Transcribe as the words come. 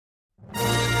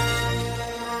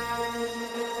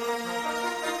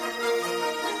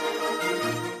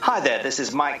Hi there, this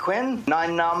is Mike Quinn,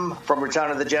 Nine Numb from Return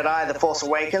of the Jedi, The Force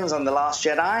Awakens, and The Last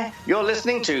Jedi. You're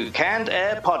listening to Canned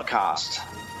Air Podcast.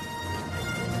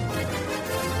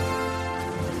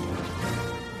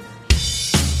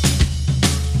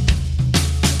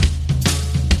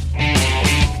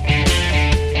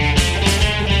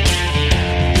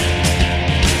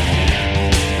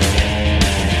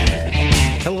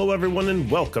 Hello, everyone, and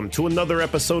welcome to another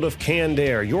episode of Canned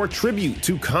Air, your tribute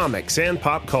to comics and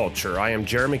pop culture. I am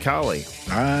Jeremy Colley.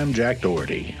 I'm Jack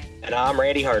Doherty. And I'm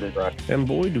Randy Hardenbrook. And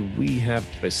boy, do we have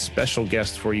a special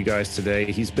guest for you guys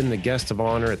today. He's been the guest of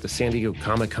honor at the San Diego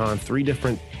Comic-Con 3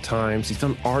 different times. He's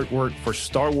done artwork for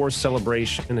Star Wars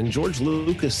Celebration, and George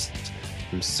Lucas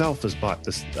himself has bought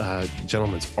this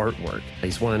gentleman's artwork.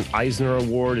 He's won an Eisner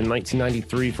Award in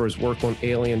 1993 for his work on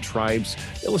Alien Tribes,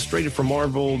 illustrated for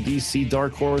Marvel, DC,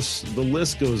 Dark Horse. The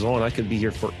list goes on. I could be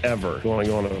here forever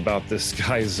going on about this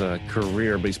guy's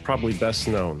career, but he's probably best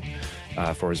known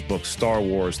for his book, Star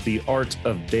Wars, The Art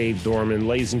of Dave Dorman.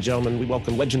 Ladies and gentlemen, we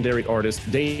welcome legendary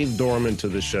artist Dave Dorman to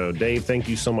the show. Dave, thank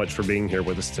you so much for being here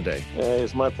with us today. Hey,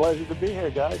 it's my pleasure to be here,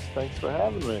 guys. Thanks for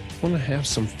having me. I want to have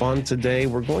some fun today.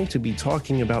 We're going to be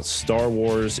talking about Star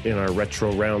Wars in our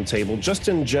retro roundtable. Just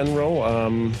in general,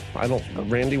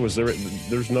 Randy,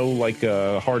 there's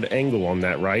no hard angle on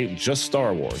that, right? Just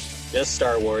Star Wars. Just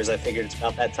Star Wars. I figured it's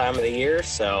about that time of the year,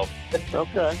 so.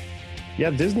 Okay. Yeah,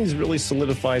 Disney's really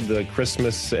solidified the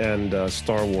Christmas and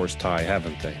Star Wars tie,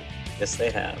 haven't they? Yes,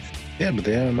 they have. Yeah, but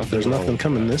there's nothing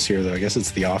coming this year, though. I guess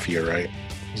it's the off year, right?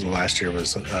 Last year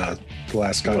was the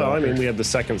last Skywalker. Well, I mean, we had the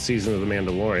second season of The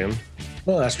Mandalorian.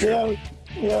 Well, that's true.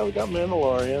 Yeah, we got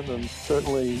Mandalorian, and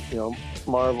certainly,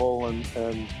 Marvel and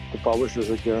the publishers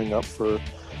are gearing up for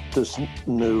this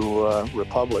new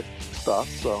Republic stuff.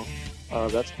 So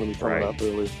that's going to be coming out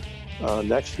early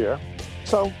next year.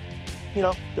 So,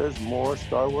 there's more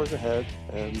Star Wars ahead,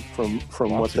 and from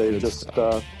what they've just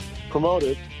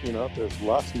promoted, there's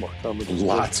lots more coming.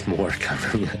 Lots more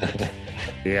coming.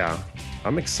 Yeah,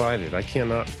 I'm excited. I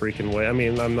cannot freaking wait. I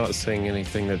mean, I'm not saying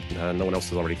anything that no one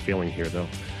else is already feeling here, though.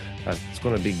 It's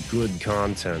going to be good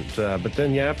content. But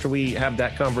then, after we have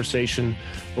that conversation,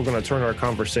 we're going to turn our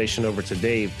conversation over to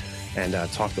Dave and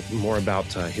talk more about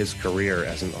his career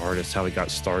as an artist, how he got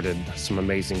started, some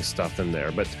amazing stuff in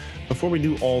there. But before we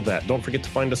do all that, don't forget to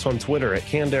find us on Twitter at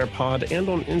CannedAirPod and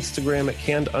on Instagram at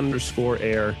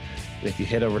Canned_Air. And if you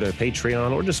head over to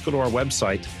Patreon or just go to our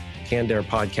website,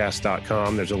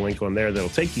 CannedAirPodcast.com, there's a link on there that'll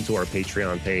take you to our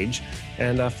Patreon page.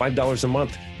 And $5 a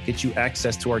month gets you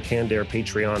access to our Canned Air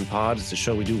Patreon pod. It's a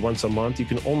show we do once a month. You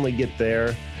can only get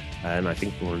there. And I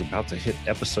think we're about to hit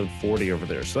episode 40 over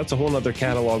there. So that's a whole other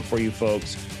catalog for you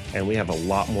folks. And we have a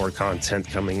lot more content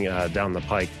coming down the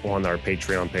pike on our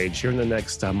Patreon page here in the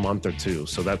next month or two.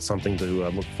 So that's something to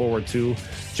look forward to.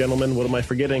 Gentlemen, what am I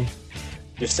forgetting?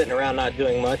 You're sitting around not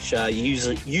doing much,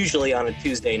 usually on a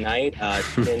Tuesday night,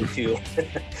 into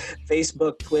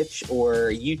Facebook, Twitch,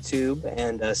 or YouTube,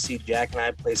 and see Jack and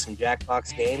I play some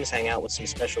Jackbox games, hang out with some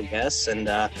special guests, and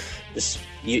just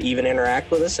you even interact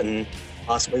with us and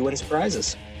possibly win some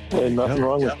prizes. Hey, nothing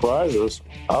wrong with prizes.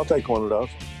 I'll take one of those.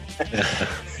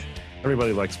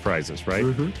 Everybody likes prizes, right?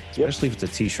 Mm-hmm. Especially if it's a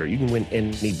t-shirt. You can win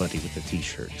anybody with a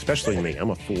t-shirt, especially me.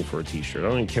 I'm a fool for a t-shirt. I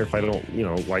don't even care if I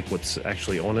don't, like what's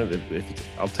actually on it.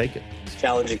 I'll take it.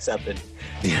 Challenge accepted.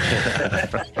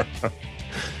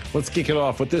 Let's kick it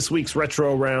off with this week's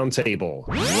Retro Roundtable.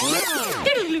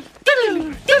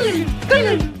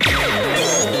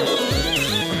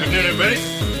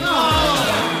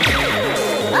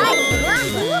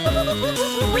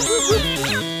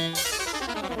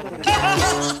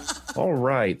 All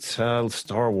right,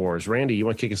 Star Wars. Randy, you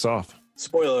want to kick us off?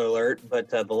 Spoiler alert, but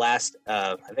the last,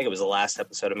 I think it was the last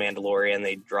episode of Mandalorian,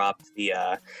 they dropped the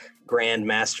Grand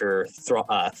Master,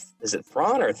 is it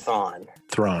Thrawn or Thawne?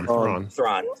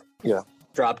 Thrawn. Yeah.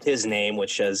 Dropped his name,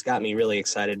 which has got me really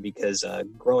excited because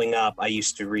growing up, I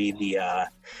used to read the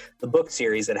book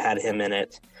series that had him in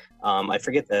it. I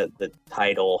forget the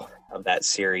title of that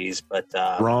series, but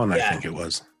Ron, I think it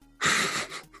was.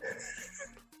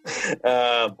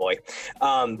 Boy.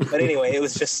 But anyway, it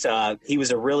was just he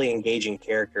was a really engaging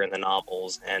character in the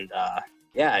novels, and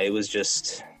it was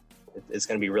just it's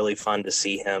going to be really fun to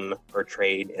see him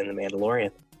portrayed in The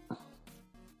Mandalorian.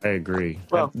 I agree.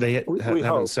 Well, they haven't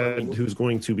hope. said who's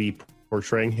going to be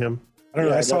portraying him. I don't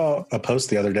know. I saw a post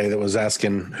the other day that was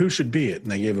asking who should be it,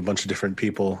 and they gave a bunch of different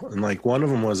people. And one of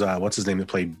them was what's his name that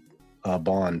played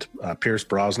Bond, Pierce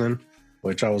Brosnan,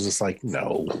 which I was just like,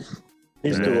 no,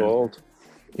 He's too old.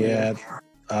 Yeah,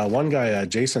 one guy,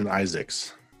 Jason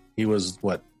Isaacs. He was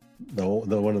the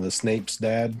one of the Snape's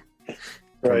dad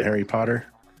from Harry Potter.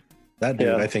 That dude,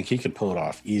 Yeah. I think he could pull it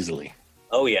off easily.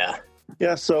 Oh yeah.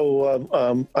 Yeah,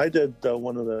 so I did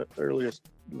one of the earliest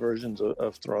versions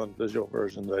of Thrawn, visual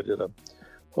versions. I did a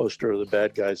poster of the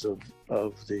bad guys of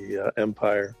the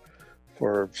Empire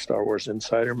for Star Wars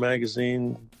Insider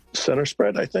magazine center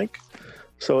spread, I think.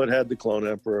 So it had the Clone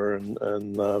Emperor and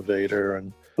Vader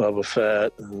and Boba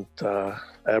Fett and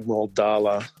Admiral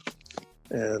Dala,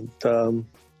 and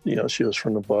she was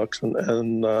from the books,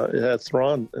 and it had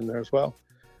Thrawn in there as well.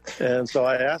 And so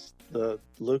I asked the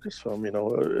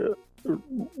Lucasfilm,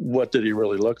 what did he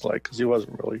really look like? Because he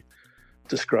wasn't really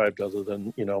described other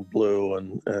than blue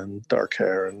and dark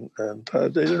hair, and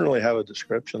they didn't really have a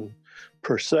description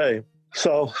per se.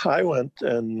 So I went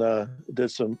and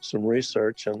did some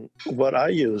research, and what I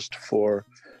used for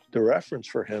the reference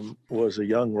for him was a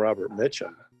young Robert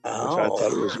Mitchum, which I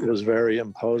thought was very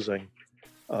imposing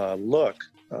look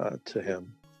to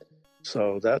him.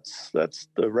 So that's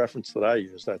the reference that I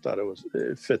used. I thought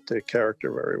it fit the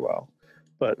character very well,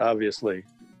 but obviously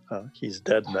he's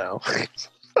dead now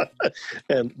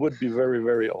and would be very,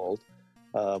 very old.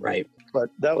 Right. But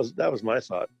that was my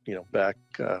thought, back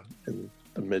in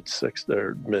the mid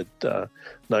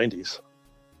 90s.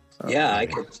 Yeah, I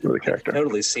could the character.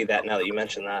 totally see that now that you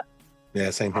mention that.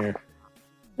 Yeah, same here.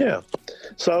 Yeah.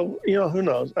 So, who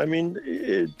knows? I mean,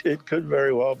 it could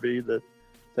very well be that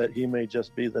he may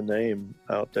just be the name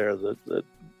out there that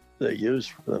they use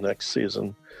for the next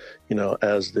season,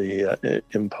 as the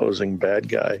imposing bad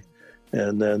guy,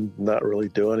 and then not really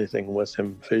do anything with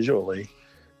him visually,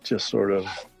 just sort of,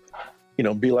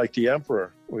 be like the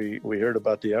Emperor. We heard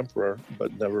about the Emperor,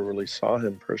 but never really saw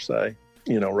him per se,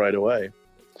 right away.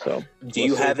 So, do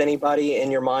you have anybody in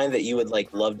your mind that you would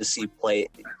love to see play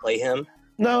him?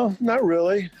 No, not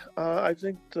really. I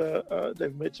think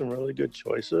they've made some really good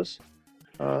choices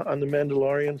on The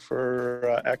Mandalorian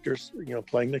for actors,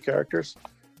 playing the characters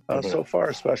so far,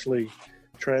 especially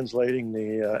translating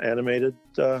the animated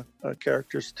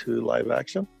characters to live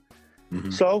action.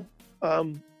 Mm-hmm. So,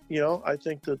 I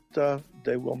think that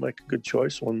they will make a good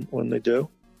choice when they do.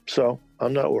 So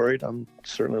I'm not worried. I'm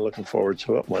certainly looking forward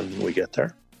to it when we get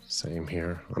there. Same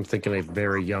here. I'm thinking a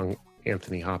very young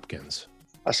Anthony Hopkins.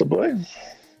 Possibly.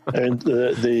 And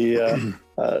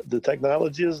the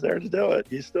technology is there to do it.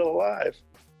 He's still alive.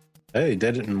 Hey, he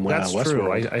did it in That's Westworld.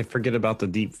 true. I forget about the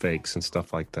deep fakes and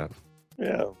stuff like that.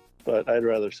 Yeah, but I'd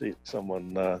rather see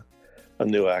someone, a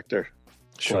new actor.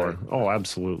 Sure. Oh,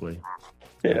 absolutely.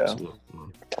 Yeah. Absolutely.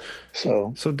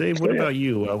 So Dave, what about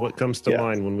you? What comes to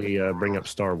mind when we bring up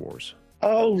Star Wars?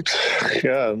 Oh,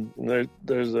 yeah.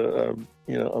 There's a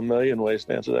million ways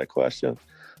to answer that question.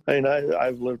 I mean,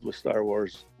 I've lived with Star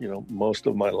Wars, most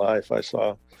of my life. I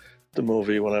saw the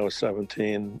movie when I was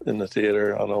 17 in the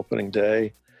theater on opening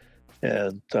day.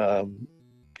 And,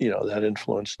 that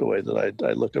influenced the way that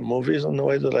I look at movies and the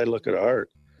way that I look at art.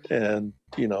 And,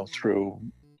 through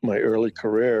my early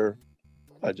career,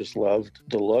 I just loved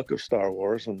the look of Star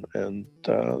Wars and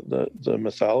the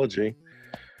mythology.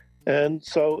 And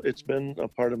so it's been a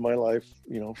part of my life,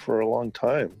 for a long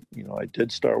time. I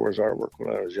did Star Wars artwork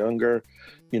when I was younger,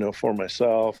 for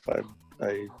myself.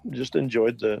 I just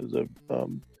enjoyed the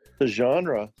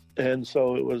genre. And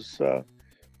so it was,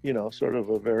 sort of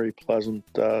a very pleasant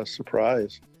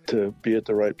surprise to be at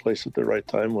the right place at the right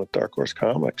time with Dark Horse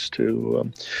Comics,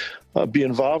 to be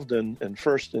involved in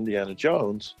first Indiana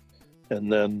Jones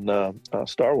and then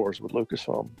Star Wars with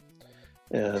Lucasfilm.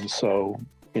 And so,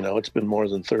 it's been more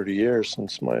than 30 years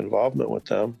since my involvement with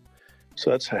them. So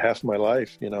that's half my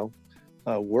life,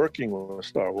 working with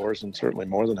Star Wars, and certainly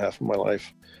more than half of my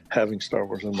life having Star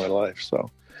Wars in my life. So,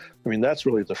 I mean, that's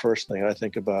really the first thing I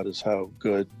think about, is how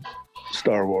good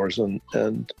Star Wars and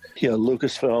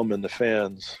Lucasfilm and the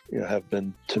fans, have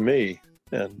been to me,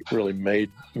 and really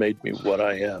made me what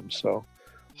I am. So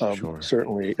Sure.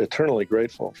 Certainly eternally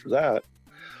grateful for that.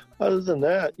 Other than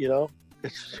that,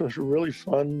 it's a really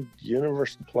fun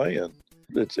universe to play in.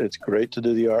 It's great to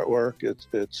do the artwork.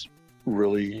 It's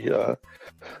really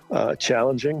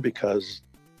challenging because,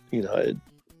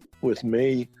 with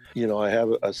me, I have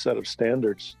a set of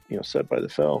standards, set by the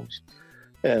films.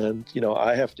 And,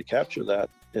 I have to capture that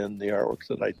in the artwork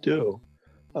that I do,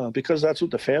 because that's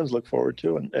what the fans look forward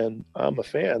to. And I'm a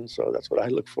fan, so that's what I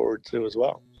look forward to as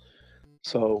well.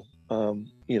 So,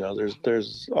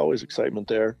 there's always excitement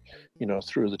there,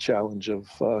 through the challenge of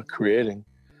creating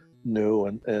new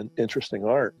and interesting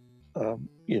art,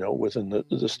 within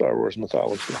the Star Wars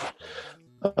mythology.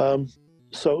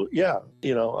 So, yeah,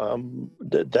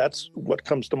 that's what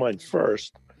comes to mind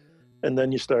first. And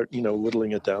then you start,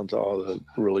 whittling it down to all the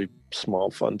really small,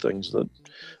 fun things that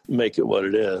make it what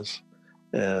it is.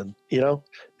 And,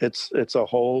 it's a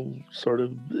whole sort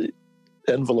of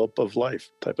envelope of life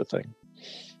type of thing.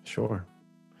 Sure.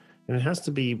 And it has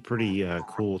to be pretty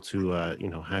cool to,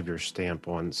 have your stamp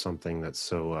on something that's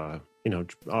so,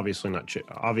 obviously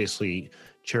obviously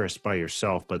cherished by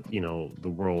yourself, but, the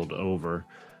world over.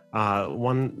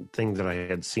 One thing that I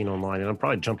had seen online, and I'm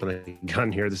probably jumping the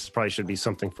gun here, this probably should be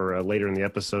something for later in the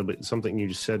episode, but something you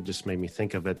just said just made me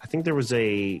think of it. I think there was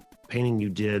a painting you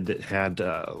did that had,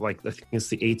 I think it's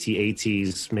the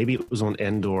AT-ATs, maybe it was on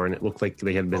Endor, and it looked like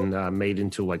they had been made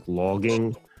into like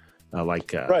logging,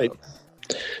 right.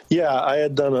 Yeah, I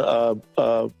had done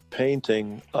a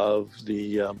painting of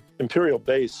the Imperial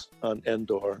base on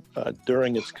Endor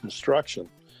during its construction,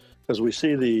 because we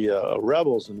see the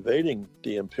rebels invading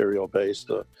the Imperial base,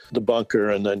 the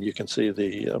bunker, and then you can see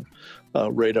the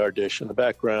radar dish in the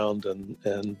background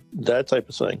and that type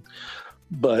of thing.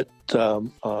 But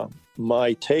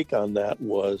my take on that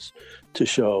was to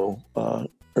show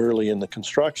early in the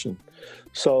construction.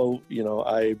 So,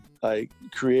 I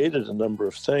created a number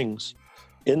of things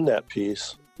in that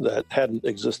piece that hadn't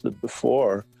existed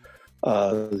before,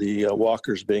 the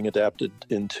walkers being adapted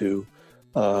into,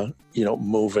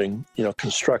 moving,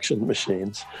 construction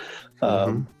machines,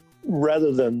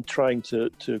 rather than trying to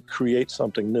create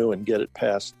something new and get it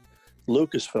past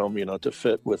Lucasfilm, to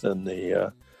fit within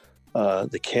the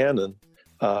canon.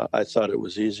 I thought it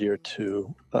was easier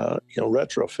to,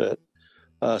 retrofit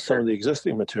some of the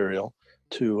existing material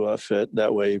to fit.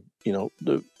 That way,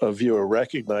 a viewer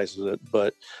recognizes it,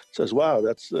 but says, wow,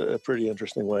 that's a pretty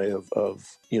interesting way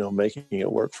of making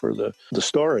it work for the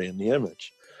story and the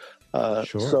image.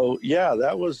 Sure. So, yeah,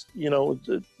 that was,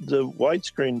 the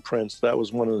widescreen prints. That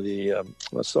was one of the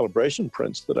celebration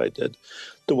prints that I did.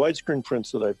 The widescreen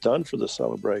prints that I've done for the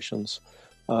celebrations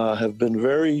have been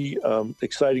very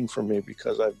exciting for me,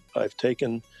 because I've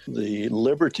taken the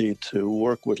liberty to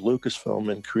work with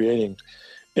Lucasfilm in creating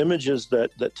images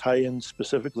that tie in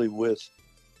specifically with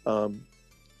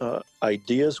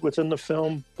ideas within the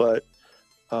film, but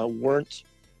weren't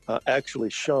actually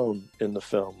shown in the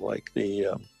film, like the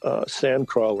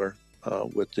Sandcrawler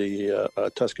with the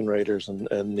Tusken Raiders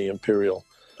and the Imperial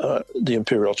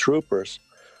troopers.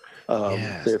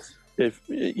 Yes. If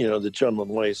the Jundland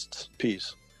Wastes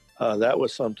piece, that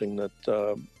was something that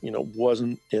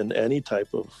wasn't in any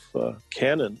type of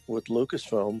canon with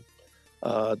Lucasfilm.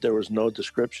 There was no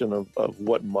description of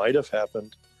what might have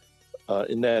happened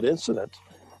in that incident.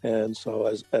 And so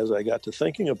as I got to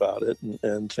thinking about it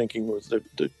and thinking with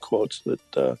the quotes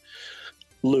that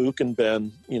Luke and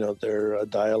Ben, their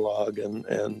dialogue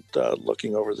and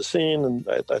looking over the scene, and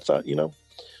I thought,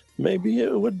 maybe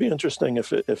it would be interesting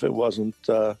if it wasn't,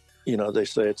 they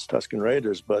say it's Tusken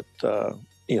Raiders, but,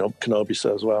 Kenobi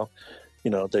says, well,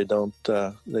 they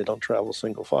don't travel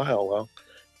single file. Well,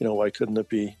 why couldn't it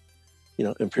be,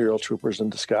 Imperial troopers in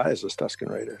disguise as Tusken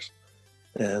Raiders?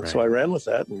 And so I ran with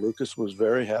that, and Lucas was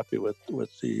very happy with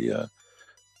the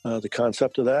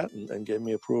concept of that and gave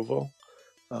me approval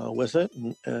with it.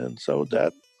 And so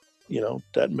that,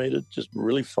 that made it just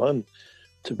really fun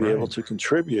to be able to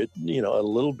contribute, a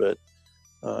little bit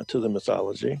to the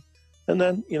mythology. And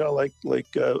then, like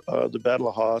the Battle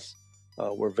of Hoth,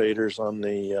 where Vader's on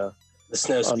the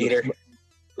snow speeder.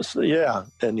 So, yeah,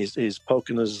 and he's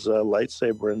poking his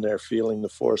lightsaber in there, feeling the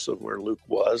force of where Luke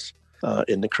was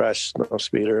in the crashed snow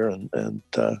speeder, and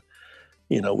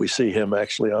we see him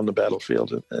actually on the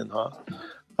battlefield and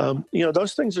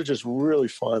those things are just really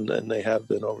fun, and they have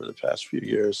been over the past few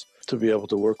years, to be able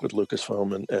to work with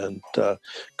Lucasfilm and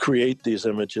create these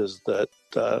images that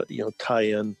tie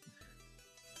in.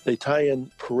 They tie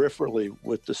in peripherally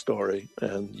with the story,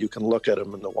 and you can look at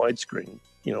them in the widescreen,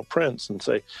 prints, and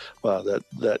say, wow,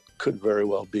 that could very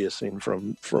well be a scene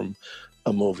from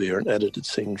a movie, or an edited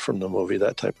scene from the movie,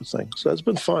 that type of thing. So it's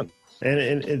been fun. And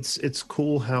it's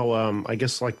cool how I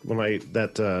guess like when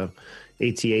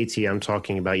AT-AT I'm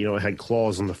talking about, it had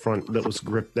claws on the front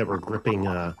that were gripping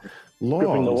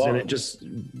logs, and it just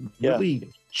really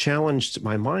challenged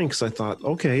my mind, because I thought,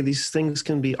 okay, these things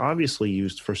can be obviously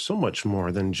used for so much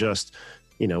more than just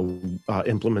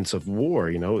implements of war.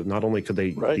 Not only could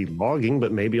they be logging,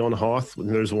 but maybe on Hoth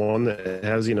there's one that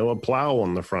has a plow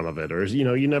on the front of it, or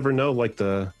you never know. It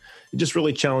just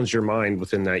really challenged your mind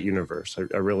within that universe.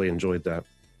 I really enjoyed that.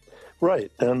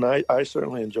 Right, and I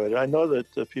certainly enjoyed it. I know that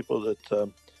the people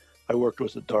that I worked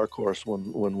with at Dark Horse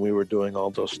when we were doing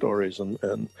all those stories, and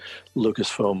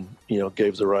Lucasfilm,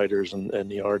 gave the writers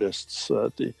and the artists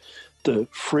the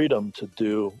freedom to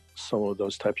do some of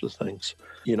those types of things.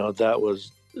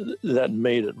 That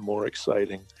made it more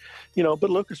exciting. But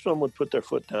Lucasfilm would put their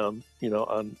foot down,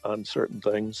 on certain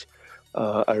things.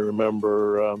 I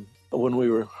remember when we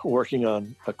were working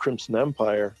on A Crimson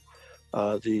Empire,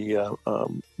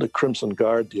 the Crimson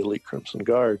Guard, the elite Crimson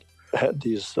Guard, had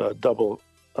these double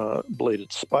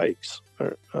bladed spikes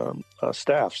or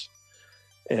staffs.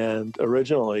 And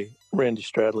originally, Randy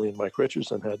Stradley and Mike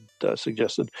Richardson had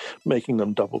suggested making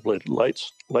them double-bladed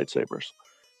lightsabers.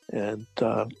 And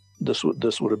this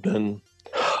would have been,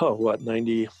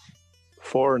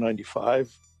 94 or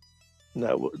 95? And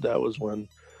that was when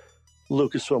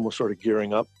Lucasfilm was sort of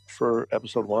gearing up for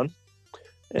Episode 1.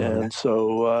 And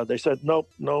so they said, nope,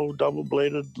 no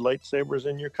double-bladed lightsabers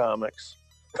in your comics.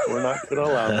 We're not going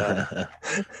to allow that.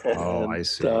 I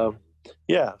see.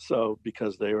 So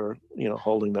because they were,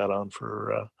 holding that on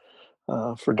for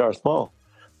Darth Maul,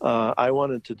 I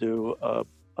wanted to do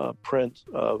a print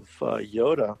of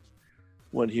Yoda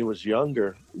when he was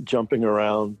younger, jumping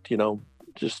around,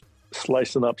 just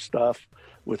slicing up stuff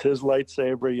with his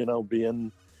lightsaber,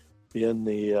 being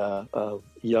the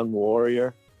young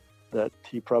warrior that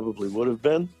he probably would have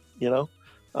been,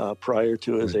 prior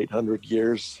to his 800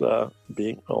 years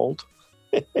being old.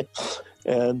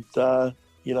 And,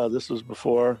 this was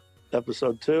before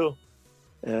Episode 2.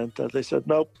 And they said,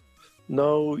 nope,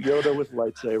 no Yoda with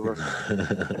lightsaber.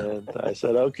 And I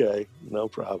said, okay, no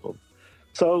problem.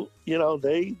 So,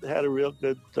 they had a real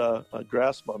good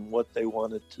grasp on what they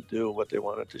wanted to do, what they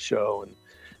wanted to show,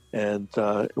 and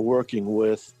working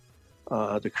with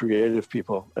the creative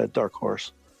people at Dark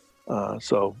Horse.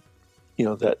 So,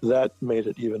 that made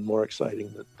it even more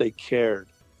exciting that they cared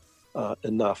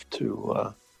enough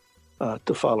to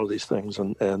follow these things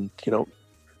and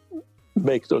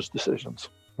make those decisions.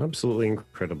 Absolutely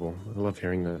incredible. I love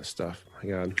hearing that stuff. My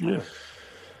God. Yeah.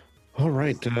 All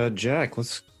right, Jack,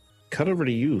 let's cut over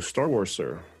to you. Star Wars,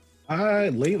 sir.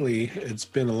 Lately, it's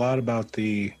been a lot about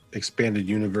the expanded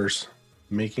universe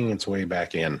making its way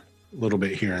back in a little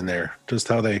bit here and there. Just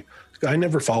how I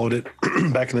never followed it.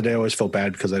 Back in the day, I always felt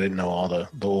bad because I didn't know all the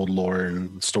old lore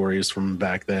and stories from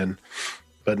back then.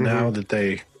 But now that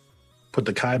they put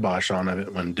the kibosh on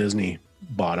it when Disney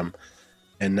bought them,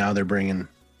 and now they're bringing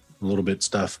a little bit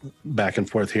stuff back and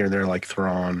forth here and there, like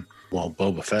Thrawn,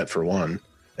 Boba Fett for one,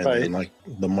 and then like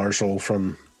the Marshal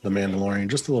from The Mandalorian,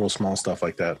 just a little small stuff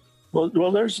like that.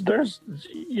 Well, there's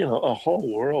a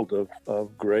whole world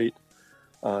of great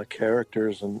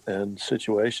characters and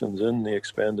situations in the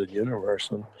expanded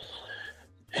universe, and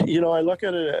I look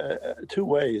at it two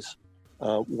ways.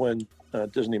 When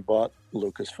Disney bought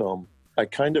Lucasfilm, I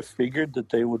kind of figured that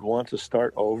they would want to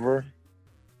start over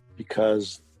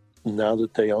because now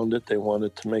that they owned it, they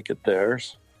wanted to make it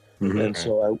theirs. Mm-hmm. And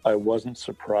so I wasn't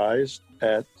surprised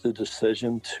at the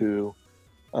decision to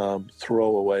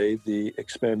throw away the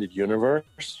expanded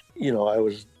universe. I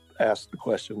was asked the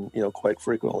question, quite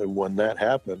frequently when that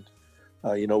happened,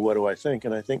 what do I think?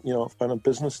 And I think, on a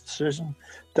business decision,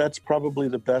 that's probably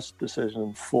the best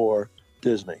decision for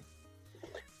Disney.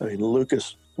 I mean,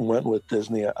 Lucas went with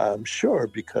Disney, I'm sure,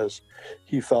 because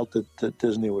he felt that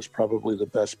Disney was probably the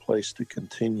best place to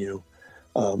continue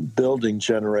building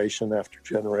generation after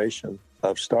generation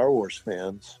of Star Wars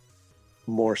fans,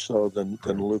 more so than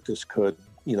Lucas could,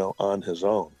 on his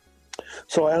own.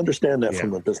 So I understand that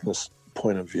from a business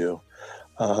point of view.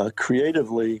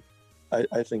 Creatively,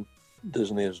 I think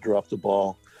Disney has dropped the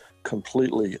ball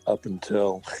completely up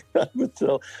until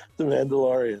The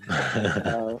Mandalorian.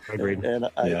 Agreed. And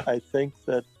I think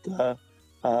that,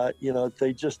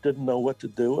 they just didn't know what to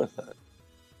do with it.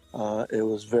 It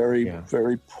was very,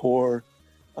 very poor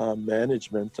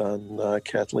management on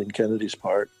Kathleen Kennedy's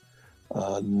part,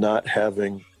 not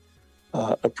having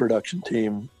a production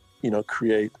team,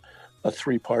 create a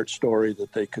 3-part story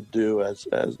that they could do as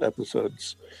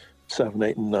episodes 7,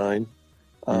 8, and 9.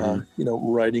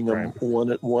 Writing them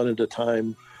one at a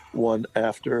time, one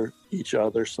after each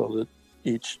other, so that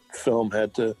each film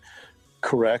had to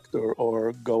correct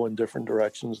or go in different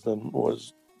directions than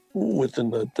was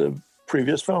within the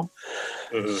previous film.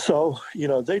 Mm-hmm. So,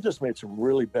 they just made some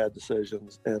really bad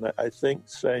decisions. And I think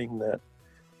saying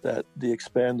that the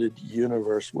expanded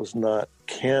universe was not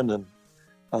canon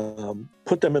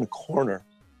put them in a corner.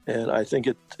 And I think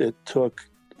it took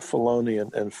Filoni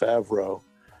and Favreau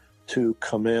to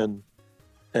come in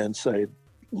and say,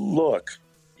 look,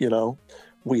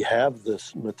 we have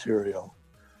this material.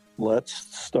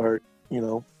 Let's start,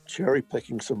 cherry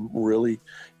picking some really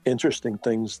interesting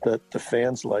things that the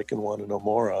fans like and want to know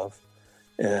more of,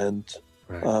 and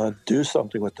do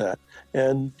something with that.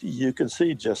 And you can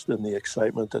see just in the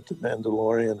excitement that The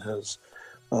Mandalorian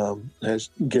has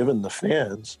given the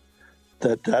fans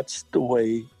that that's the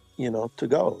way, to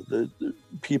go. The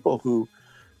people who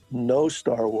know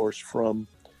Star Wars from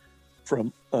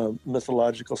a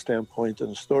mythological standpoint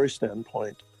and a story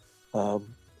standpoint,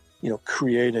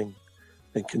 creating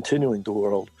and continuing the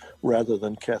world, rather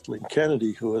than Kathleen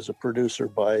Kennedy, who is a producer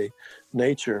by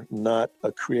nature, not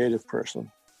a creative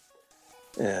person.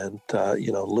 And,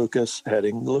 Lucas,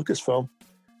 heading Lucasfilm,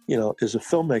 is a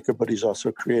filmmaker, but he's also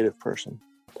a creative person.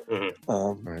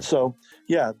 Mm-hmm. Right. So,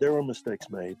 yeah, there were mistakes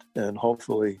made. And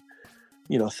hopefully,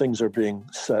 things are being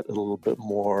set a little bit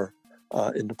more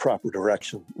in the proper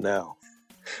direction now.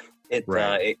 It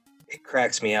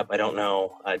cracks me up. I don't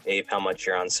know, Dave, how much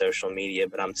you're on social media,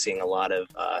 but I'm seeing a lot of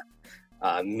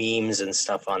memes and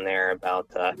stuff on there about,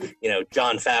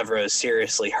 Jon Favreau is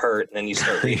seriously hurt. And then you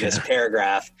start reading this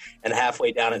paragraph, and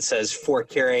halfway down it says, for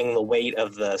carrying the weight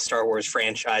of the Star Wars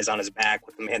franchise on his back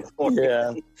with the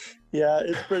Mandalorian. Yeah,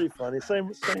 it's pretty funny.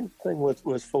 Same thing with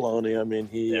Filoni. I mean,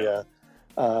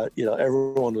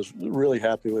 everyone was really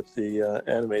happy with the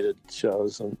animated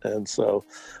shows, and so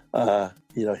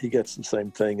he gets the same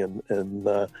thing and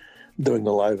doing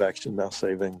the live action now,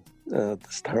 saving the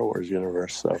Star Wars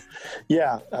universe. So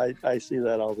yeah, I see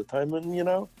that all the time,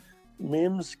 and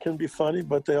memes can be funny,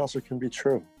 but they also can be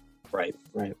true. Right.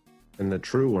 And the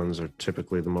true ones are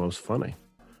typically the most funny.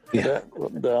 Yeah,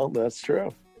 well, that's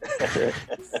true.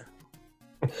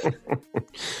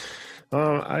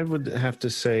 I would have to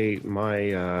say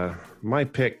my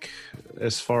pick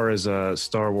as far as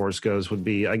Star Wars goes would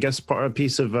be, I guess, a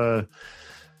piece of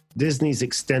Disney's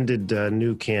extended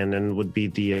new canon would be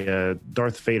the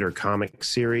Darth Vader comic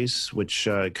series, which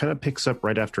kind of picks up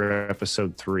right after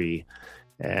Episode 3,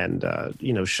 and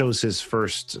shows his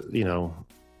first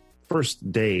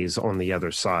days on the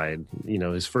other side.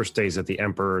 His first days at the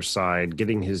Emperor's side,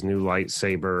 getting his new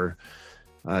lightsaber.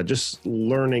 Just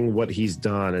learning what he's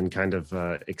done and kind of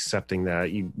accepting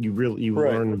that. You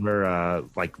learn where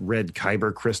like red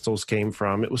kyber crystals came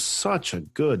from. It was such a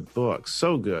good book,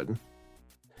 so good.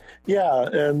 Yeah,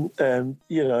 and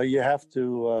you have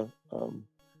to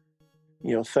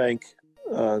thank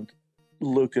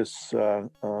Lucas.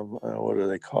 What do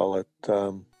they call it?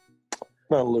 Not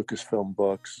Lucasfilm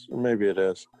Books, or maybe it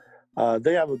is.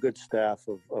 They have a good staff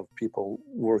of people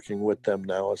working with them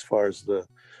now, as far as the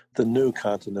new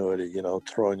continuity,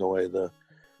 throwing away the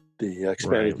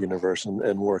expanded universe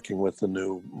and working with the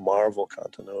new Marvel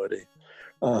continuity.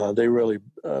 They really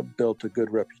built a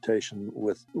good reputation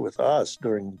with us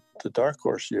during the Dark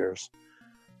Horse years.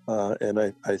 And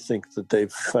I think that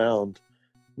they've found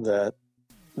that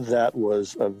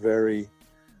was a very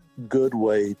good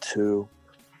way to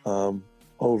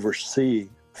oversee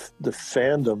the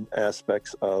fandom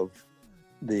aspects of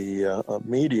the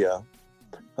media,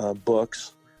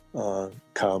 books,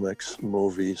 comics,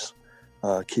 movies,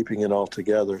 keeping it all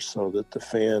together so that the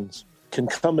fans can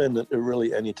come in at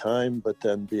really any time, but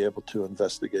then be able to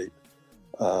investigate,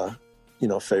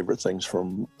 favorite things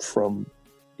from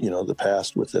the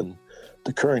past within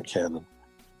the current canon.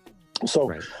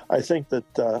 So I think that,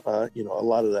 a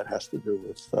lot of that has to do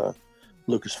with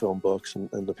Lucasfilm Books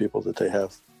and the people that they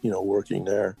have, working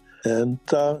there. And,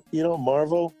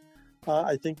 Marvel,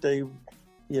 I think they,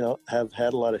 have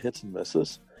had a lot of hits and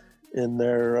misses in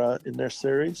their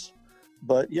series.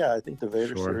 But yeah, I think the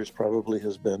Vader series probably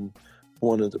has been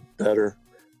one of the better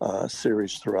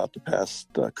series throughout the past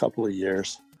couple of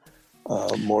years.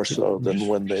 More so than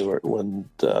when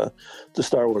the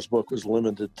Star Wars book was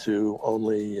limited to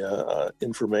only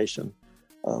information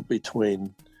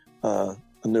between A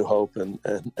New Hope and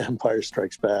Empire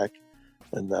Strikes Back,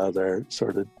 and now they're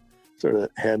sort of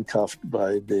handcuffed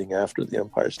by being after the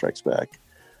Empire Strikes Back.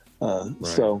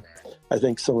 So I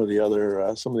think some of the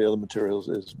other materials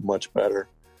is much better,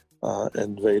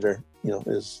 and Vader,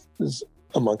 is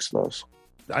amongst those.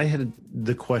 I had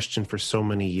the question for so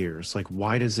many years, like,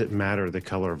 why does it matter the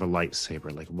color of a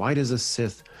lightsaber? Like, why does a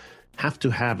Sith have to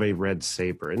have a red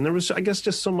saber? And there was, I guess,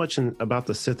 just so much about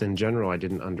the Sith in general I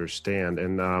didn't understand.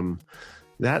 And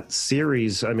that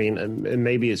series, I mean, and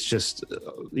maybe it's just,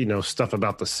 stuff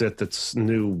about the Sith that's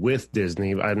new with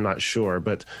Disney. I'm not sure.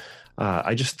 But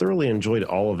I just thoroughly enjoyed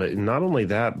all of it. And not only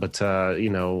that, but,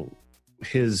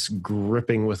 his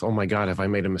gripping with, oh my God, have I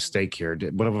made a mistake here?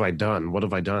 What have I done? Why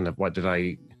did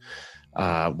I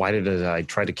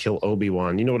try to kill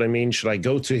Obi-Wan? You know what I mean? Should I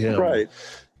go to him? Right.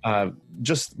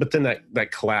 But then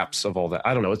that collapse of all that,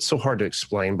 I don't know. It's so hard to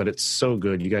explain, but it's so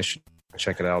good. You guys should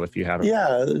check it out if you haven't.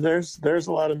 Yeah, there's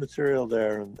a lot of material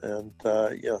there. And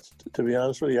to be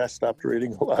honest with you, I stopped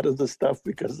reading a lot of the stuff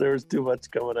because there was too much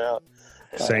coming out.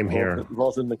 Same here.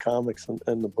 Both in the comics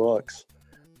and the books.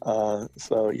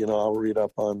 So, I'll read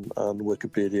up on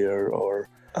Wikipedia or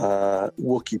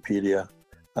Wikipedia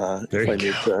if I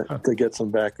need to get some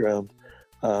background.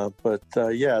 But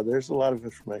there's a lot of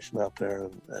information out there,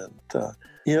 and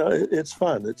it's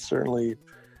fun. It's certainly,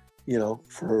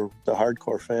 for the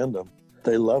hardcore fandom,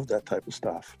 they love that type of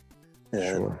stuff.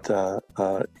 And,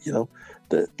 you know,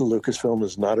 the Lucasfilm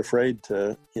is not afraid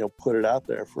to, you know, put it out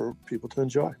there for people to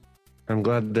enjoy. I'm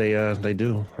glad they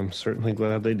do. I'm certainly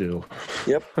glad they do.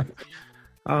 Yep.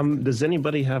 Does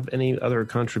anybody have any other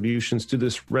contributions to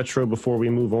this retro before we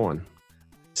move on?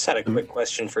 Just had a quick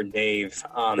question for Dave.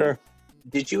 Sure.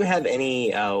 Did you have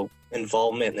any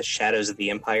involvement in the Shadows of the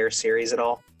Empire series at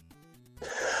all?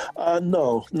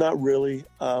 No, not really.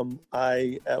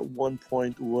 I, at one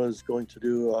point, was going to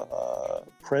do a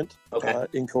print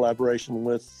in collaboration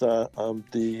with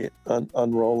the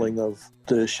unrolling of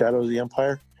the Shadows of the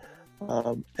Empire.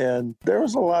 And there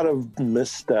was a lot of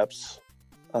missteps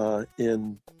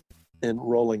in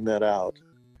rolling that out.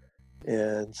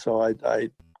 And so I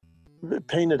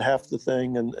painted half the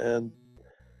thing, and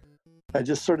I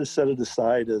just sort of set it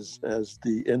aside as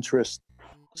the interest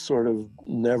sort of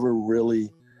never really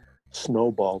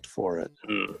snowballed for it.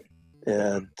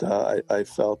 And I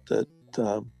felt that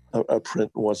a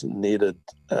print wasn't needed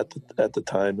at the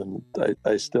time, and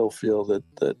I still feel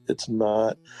that it's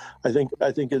not. I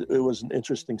think it was an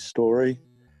interesting story,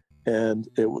 and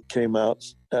it came out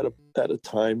at a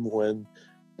time when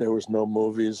there was no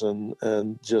movies and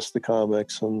just the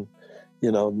comics, and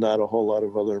you know, not a whole lot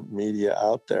of other media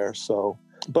out there. So,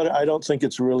 but I don't think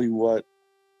it's really what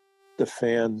the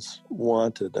fans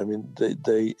wanted. I mean,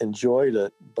 they enjoyed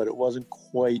it, but it wasn't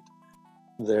quite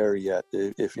there yet,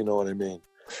 if you know what I mean.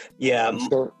 Yeah.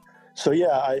 So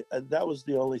yeah, that was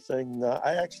the only thing.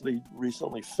 I actually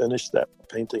recently finished that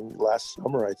painting last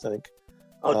summer, I think.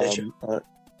 Oh, did you?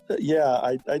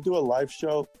 Yeah, I do a live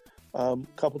show a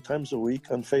couple times a week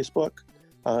on Facebook,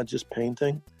 just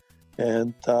painting.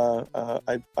 And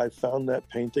I found that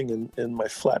painting in my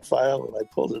flat file, and I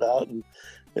pulled it out, and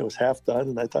it was half done.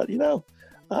 And I thought, you know,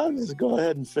 I'll just go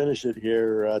ahead and finish it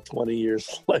here 20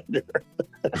 years later.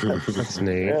 That's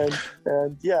neat.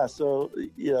 And yeah, so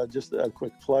yeah, just a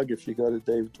quick plug. If you go to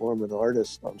Dave Dorman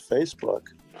Artist on Facebook,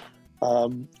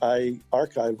 I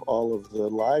archive all of the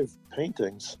live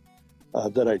paintings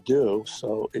that I do.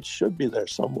 So it should be there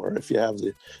somewhere if you have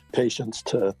the patience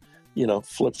to, you know,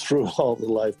 flip through all the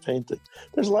live painting.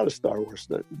 There's a lot of Star Wars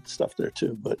stuff there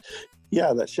too. But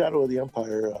yeah, that Shadow of the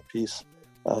Empire piece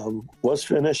was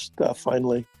finished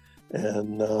finally,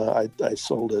 and I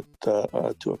sold it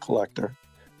to a collector,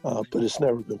 but it's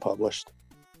never been published.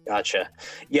 Gotcha.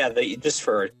 Yeah, just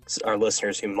for our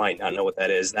listeners who might not know what that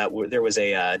is, there was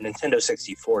a Nintendo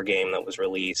 64 game that was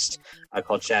released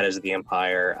called Shadows of the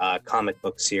Empire, comic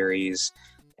book series,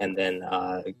 and then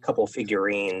a couple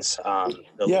figurines. They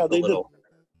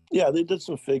did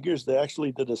some figures. They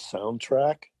actually did a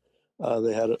soundtrack.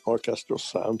 They had an orchestral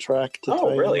soundtrack to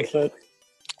tie in with it.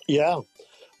 Yeah,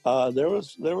 there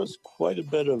was quite a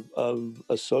bit of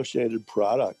associated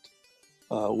product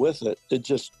with it. It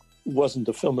just wasn't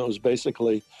the film. It was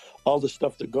basically all the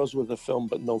stuff that goes with the film,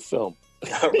 but no film.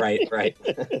 Right.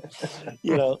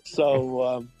 You know,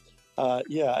 so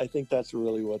yeah, I think that's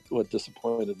really what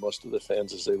disappointed most of the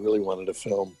fans, is they really wanted a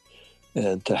film,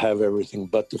 and to have everything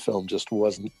but the film just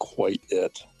wasn't quite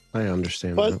it. I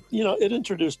understand. But you know, it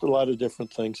introduced a lot of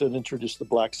different things. It introduced the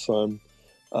Black Sun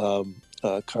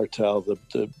cartel,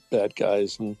 the bad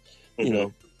guys, and you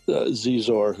know,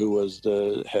 Zizor, who was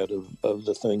the head of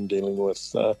the thing dealing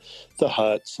with the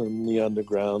Hutts and the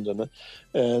underground, and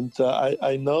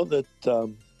I know that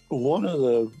one of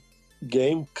the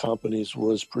game companies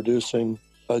was producing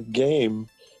a game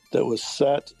that was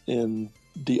set in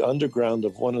the underground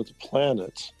of one of the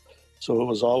planets. So it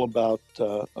was all about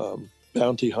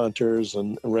bounty hunters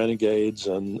and renegades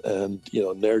and you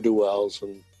know, ne'er-do-wells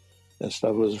and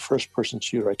stuff. It was a first-person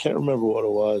shooter. I can't remember what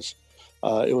it was.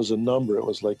 It was a number. It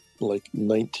was like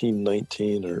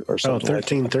 1919 or something. Oh,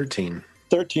 1313.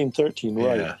 1313,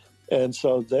 right. Yeah. And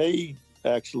so they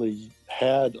actually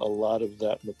had a lot of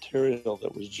that material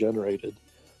that was generated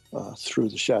through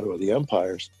the Shadow of the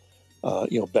Empires,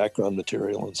 you know, background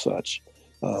material and such,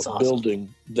 awesome.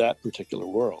 Building that particular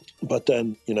world. But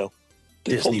then, you know,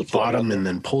 Disney bought them and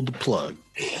then pulled the plug.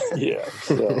 Yeah.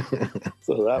 So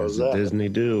that was that. Disney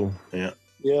do. Yeah.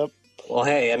 Yep. Well,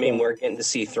 hey, I mean, we're getting to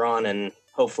see Thrawn, and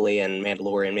hopefully in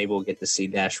Mandalorian, maybe we'll get to see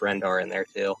Dash Rendar in there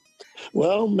too.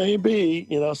 Well, maybe.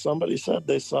 You know, somebody said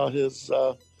they saw his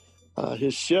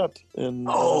ship in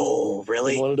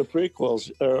really? one of the prequels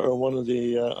or one of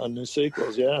the new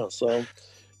sequels. Yeah. So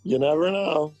you never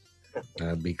know.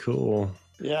 That'd be cool.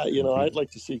 Yeah. You know, I'd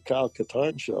like to see Kyle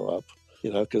Katarn show up,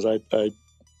 you know, because I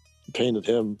painted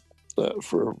him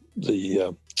for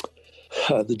the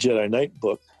Jedi Knight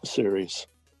book series.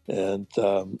 And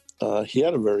he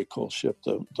had a very cool ship,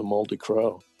 the Moldy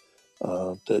Crow.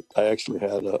 that I actually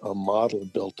had a model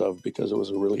built of because it was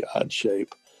a really odd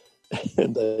shape,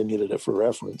 and I needed it for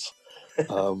reference.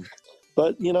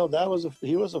 But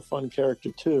he was a fun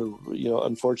character too.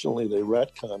 Unfortunately, they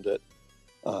retconned it.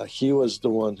 He was the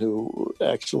one who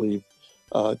actually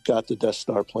got the Death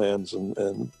Star plans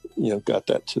and got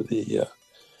that to the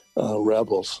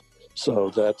rebels. So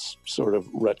that's sort of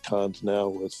retconned now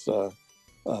with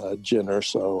Jyn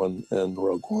Erso and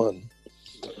Rogue One.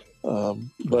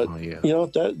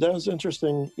 That was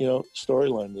interesting,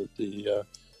 storyline that the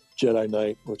Jedi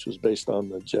Knight, which was based on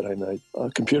the Jedi Knight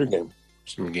computer game.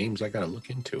 Some games I got to look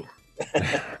into.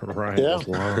 Right. Yeah.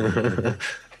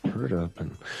 Heard of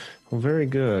and well, very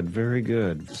good, very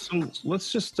good. So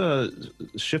let's just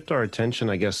shift our attention,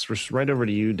 I guess, right over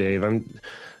to you, Dave. I'm,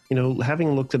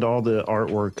 having looked at all the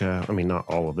artwork, not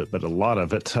all of it, but a lot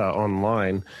of it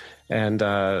online, and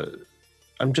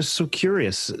I'm just so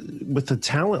curious. With a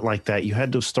talent like that, you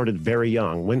had to have started very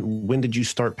young. When did you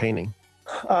start painting?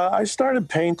 I started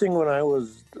painting when I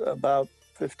was about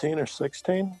 15 or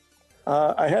 16.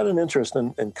 I had an interest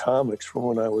in comics from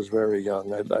when I was very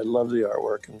young. I loved the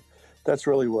artwork, and that's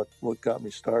really what got me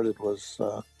started was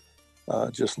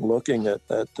just looking at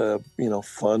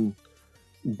fun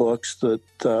books that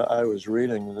I was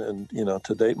reading. And,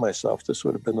 to date myself, this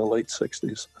would have been the late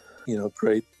 60s.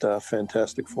 Great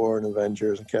Fantastic Four and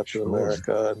Avengers and Captain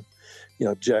America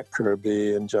and, Jack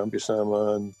Kirby and John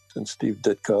Buscema and Steve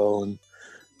Ditko and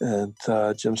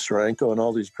Jim Steranko and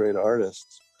all these great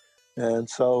artists. And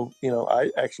so,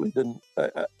 I actually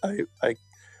I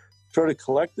sort of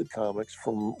collected comics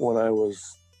from when I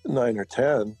was 9 or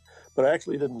 10, but I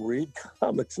actually didn't read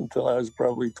comics until I was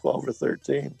probably 12 or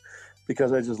 13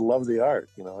 because I just loved the art.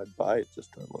 I'd buy it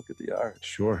just to look at the art.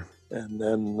 Sure. And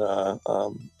then, I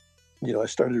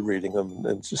started reading them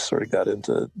and just sort of got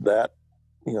into that,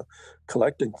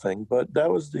 collecting thing. But that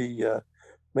was the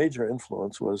major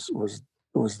influence was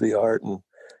the art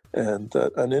and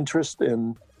an interest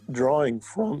in drawing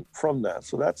from that.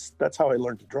 So that's how I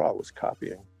learned to draw, was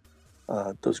copying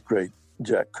those great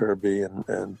Jack Kirby and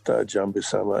John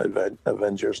Buscema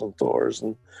Avengers and Thors,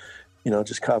 and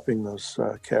just copying those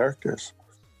characters.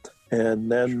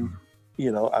 And then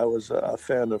I was a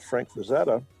fan of Frank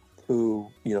Frazetta, who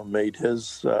made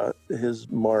his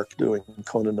mark doing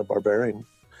Conan the Barbarian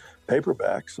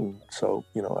paperbacks, and so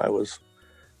I was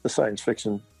a science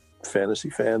fiction fantasy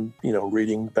fan,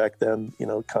 reading back then,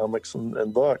 comics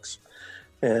and books,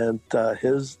 and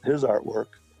his artwork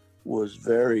was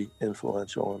very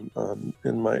influential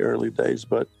in my early days.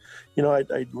 But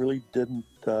I really didn't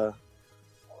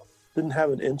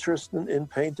have an interest in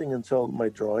painting until my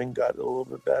drawing got a little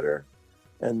bit better,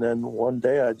 and then one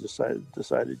day I decided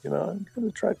I'm going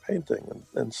to try painting,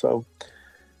 and so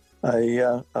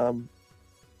I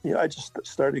just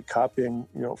started copying,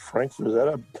 Frank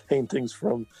Frazetta paintings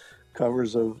from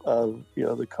covers of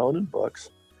the Conan books,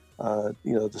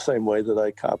 the same way that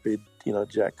I copied,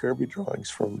 Jack Kirby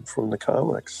drawings from the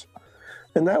comics.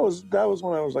 And that was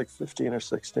when I was like 15 or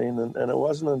 16. And it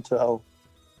wasn't until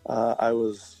I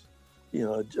was,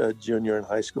 a junior in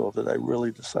high school that I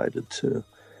really decided to,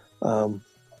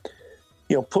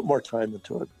 put more time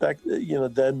into it. Back,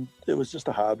 then it was just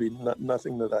a hobby,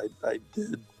 nothing that I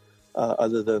did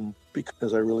other than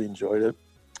because I really enjoyed it.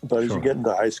 But as you get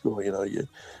into high school, you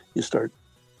start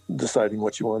deciding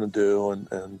what you want to do,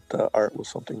 and art was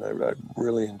something I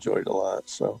really enjoyed a lot.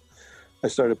 So I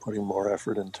started putting more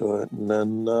effort into it. And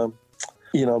then,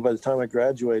 by the time I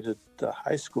graduated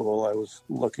high school, I was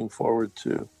looking forward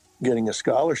to getting a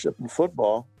scholarship in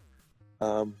football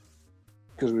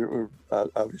because we were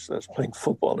obviously I was playing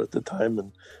football at the time,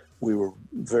 and we were a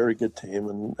very good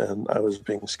team, and I was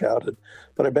being scouted.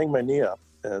 But I banged my knee up,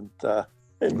 and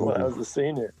when I was a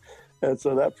senior. And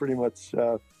so that pretty much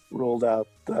ruled out,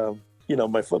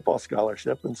 my football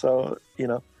scholarship. And so,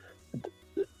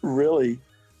 really,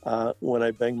 when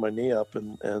I banged my knee up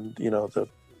and the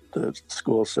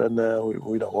school said, no,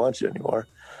 we don't want you anymore,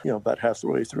 about half the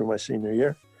way through my senior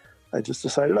year, I just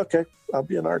decided, okay, I'll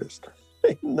be an artist.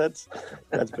 And that's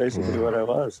basically what I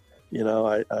was.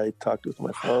 I talked with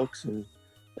my folks and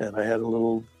I had a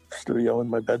little studio in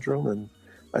my bedroom, and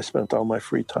I spent all my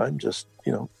free time just,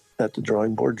 at the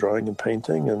drawing board, drawing and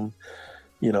painting, and,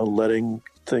 letting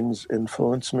things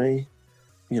influence me,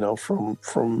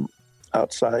 from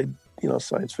outside,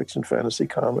 science fiction, fantasy,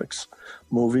 comics,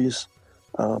 movies,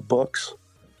 books,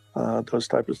 those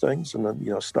type of things. And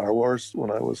then, Star Wars when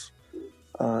I was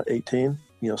 18,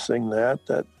 seeing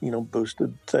that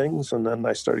boosted things. And then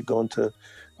I started going to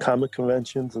comic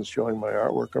conventions and showing my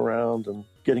artwork around and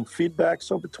getting feedback.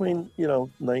 So between,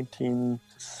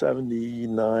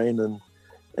 1979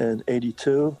 and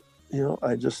 82,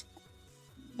 I just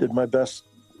did my best,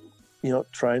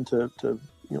 trying to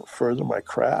further my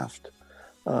craft.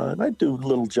 And I do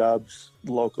little jobs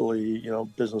locally,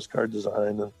 business card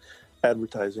design and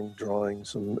advertising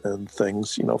drawings and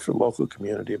things, for local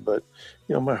community. But,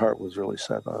 my heart was really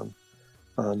set on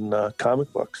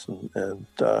comic books and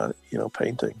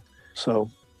painting. So,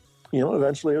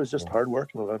 eventually it was just hard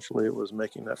work. And eventually it was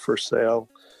making that first sale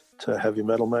to Heavy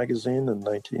Metal magazine in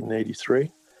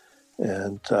 1983.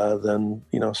 And then,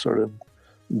 sort of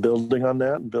building on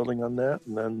that.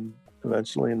 And then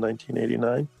eventually in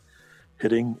 1989,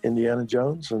 hitting Indiana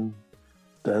Jones, and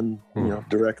then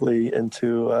directly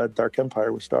into Dark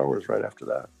Empire with Star Wars right after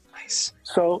that. Nice.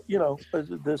 So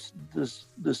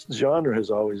this genre has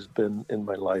always been in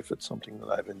my life. It's something that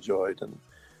I've enjoyed, and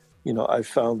I've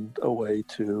found a way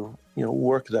to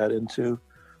work that into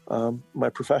my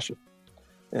profession.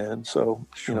 And so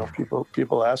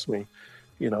people ask me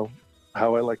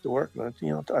how I like to work, and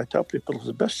I tell people it's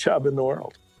the best job in the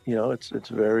world. It's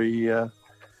very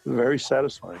very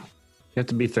satisfying. You have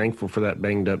to be thankful for that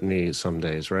banged up knee some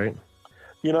days, right?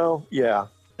 Yeah,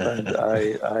 and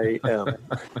I am.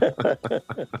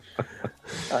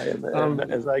 I am.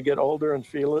 And as I get older and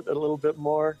feel it a little bit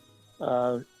more,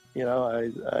 I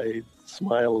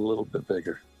smile a little bit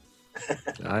bigger.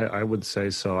 I would say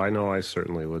so. I know I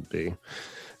certainly would be.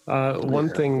 One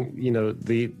thing,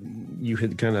 you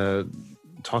had kind of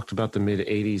talked about the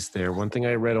mid-'80s there. One thing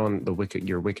I read on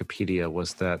your Wikipedia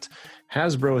was that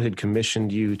Hasbro had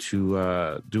commissioned you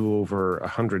to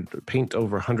paint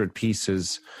over 100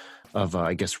 pieces of,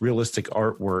 realistic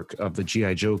artwork of the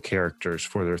G.I. Joe characters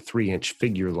for their 3-inch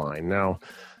figure line. Now,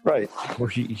 right, we're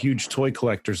huge toy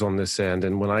collectors on this end,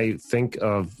 and when I think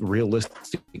of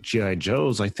realistic G.I.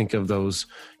 Joes, I think of those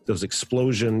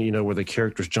explosion, where the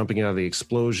character's jumping out of the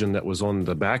explosion that was on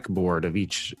the backboard of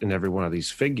each and every one of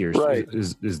these figures. Right.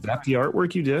 Is that the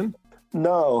artwork you did?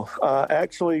 No,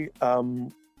 actually,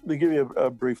 to give you a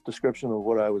brief description of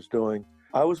what I was doing,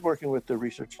 I was working with the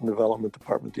Research and Development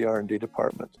Department, the R&D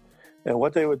department. And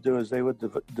what they would do is they would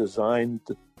design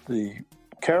the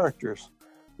characters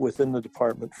within the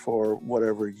department for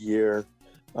whatever year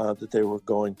that they were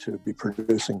going to be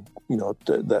producing,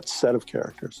 that set of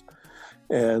characters.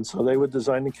 And so they would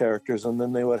design the characters, and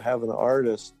then they would have an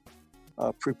artist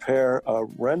prepare a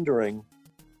rendering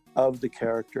of the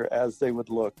character as they would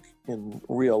look in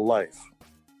real life.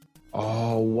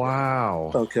 Oh,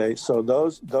 wow. Okay, so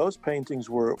those paintings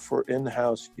were for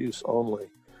in-house use only.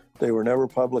 They were never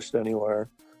published anywhere.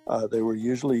 They were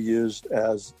usually used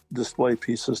as display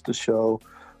pieces to show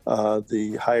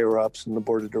the higher-ups and the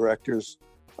board of directors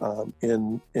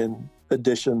in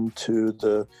addition to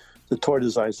the toy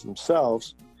designs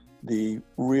themselves. The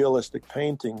realistic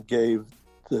painting gave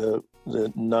the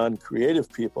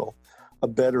non-creative people a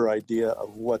better idea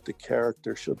of what the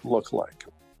character should look like.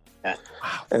 Wow,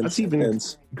 that's even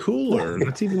cooler.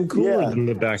 That's even cooler than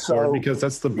the backboard, because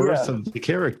that's the birth of the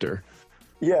character.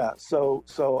 Yeah, so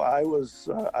I was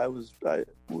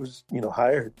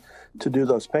hired to do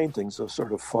those paintings, those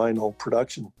sort of final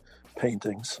production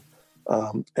paintings,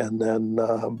 and then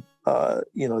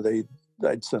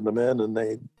I'd send them in, and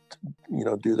they'd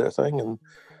do their thing,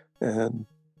 and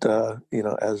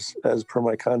as per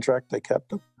my contract, they kept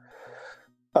them.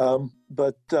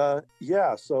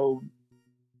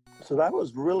 So that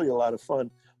was really a lot of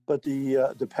fun. But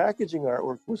the packaging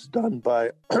artwork was done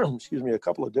by a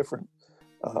couple of different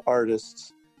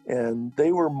artists, and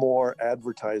they were more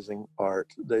advertising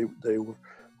art. They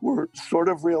were sort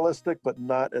of realistic, but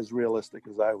not as realistic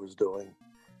as I was doing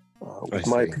with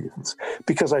my pieces,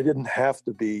 because I didn't have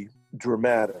to be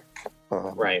dramatic.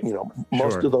 Right.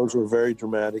 Most of those were very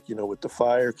dramatic, with the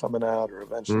fire coming out, or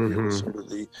eventually it was sort of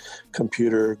the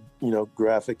computer,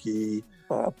 graphic-y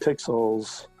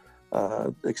pixels,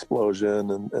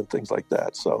 explosion and things like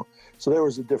that. So there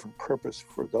was a different purpose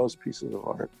for those pieces of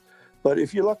art. But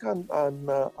if you look on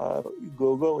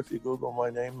Google, if you Google my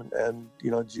name and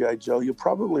G.I. Joe, you'll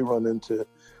probably run into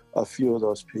a few of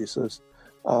those pieces.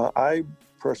 I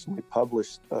personally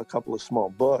published a couple of small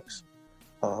books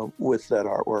with that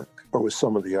artwork, or with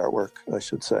some of the artwork, I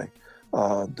should say,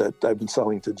 that I've been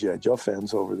selling to G.I. Joe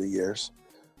fans over the years.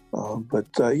 But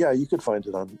you could find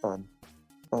it on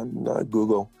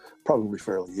Google, probably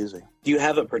fairly easy. Do you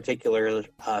have a particular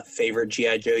favorite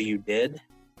G.I. Joe you did,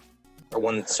 or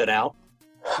one that stood out?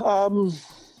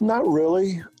 Not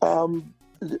really.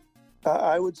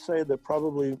 I would say that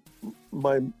probably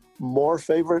my more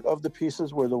favorite of the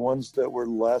pieces were the ones that were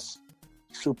less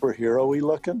superhero-y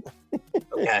looking.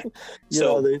 Okay.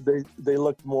 They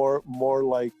looked more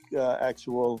like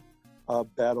actual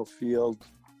battlefield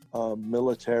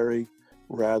military,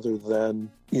 rather than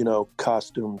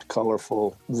costumed,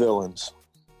 colorful villains.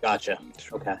 Gotcha.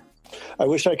 Okay. I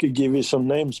wish I could give you some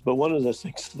names, but one of the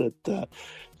things that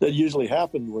usually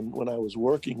happened when I was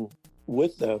working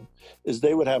with them is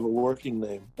they would have a working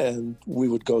name, and we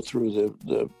would go through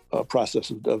the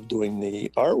process of doing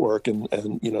the artwork and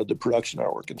the production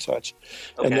artwork and such.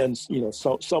 Okay. And then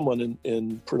someone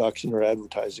in production or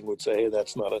advertising would say, hey,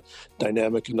 that's not a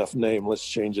dynamic enough name, let's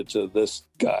change it to this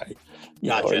guy,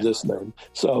 Gotcha. or this name.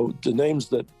 So the names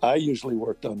that I usually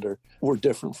worked under were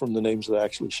different from the names that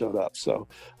actually showed up. So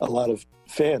a lot of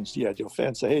fans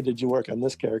say, hey, did you work on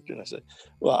this character? And I said,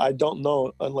 well, I don't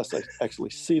know unless I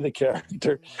actually see the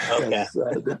character. Okay.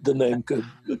 The name could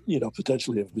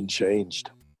potentially have been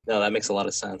changed. No, that makes a lot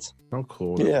of sense. Oh,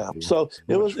 cool. Yeah. So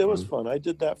it was fun. fun. I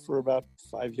did that for about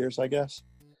 5 years, I guess.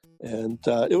 And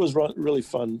it was really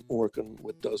fun working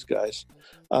with those guys.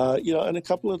 And a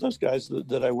couple of those guys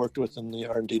that I worked with in the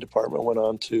R&D department went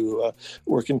on to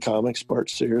work in comics. Bart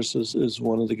Sears is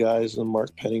one of the guys, and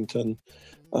Mark Pennington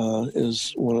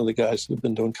is one of the guys that have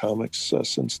been doing comics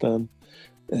since then.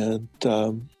 And,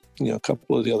 a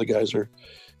couple of the other guys are,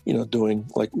 doing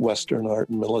like Western art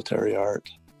and military art.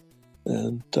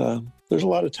 And there's a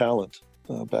lot of talent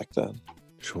back then.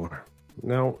 Sure.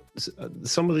 Now,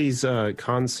 some of these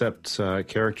concept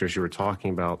characters you were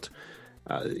talking about,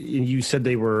 you said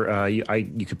they were,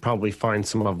 you could probably find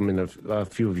some of them in a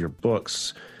few of your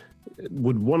books.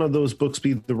 Would one of those books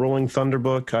be the Rolling Thunder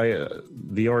book,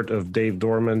 The Art of Dave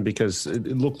Dorman? Because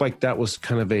it looked like that was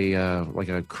kind of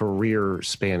a career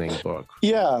spanning book.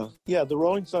 Yeah. The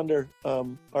Rolling Thunder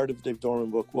Art of Dave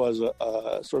Dorman book was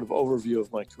a sort of overview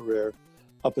of my career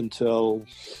up until,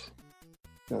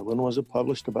 when was it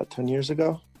published? About 10 years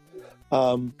ago.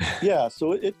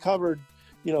 So it covered,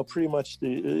 pretty much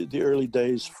the early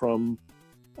days from,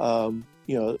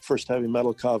 first heavy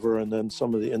metal cover and then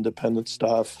some of the independent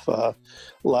stuff. A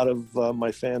lot of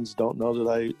my fans don't know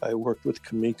that I worked with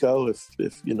Kamiko,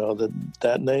 if you know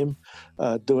that name,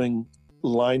 doing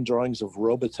line drawings of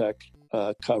Robotech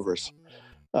covers.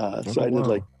 So I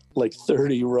did like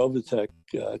 30 Robotech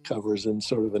covers in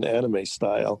sort of an anime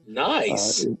style.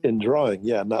 Nice. In drawing,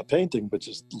 not painting, but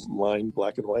just line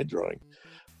black and white drawing.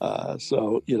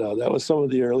 So that was some of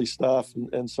the early stuff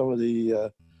and some of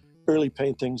the early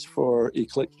paintings for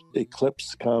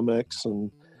Eclipse Comics,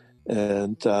 and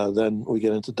then we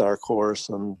get into Dark Horse,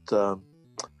 and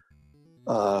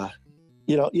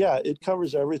it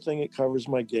covers everything. It covers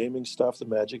my gaming stuff, the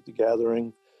Magic the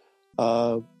Gathering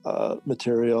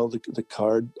material, the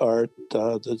card art,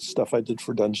 the stuff I did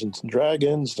for Dungeons and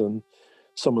Dragons, and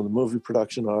some of the movie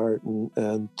production art,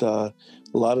 and a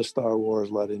lot of Star Wars,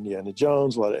 a lot of Indiana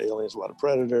Jones, a lot of Aliens, a lot of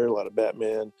Predator, a lot of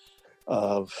Batman.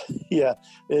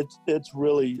 It's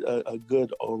really a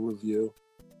good overview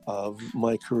of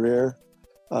my career.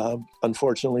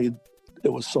 Unfortunately, it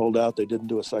was sold out. They didn't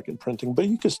do a second printing, but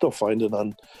you can still find it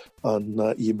on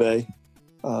eBay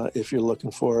if you're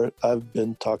looking for it. I've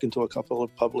been talking to a couple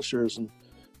of publishers and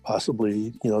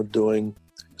possibly doing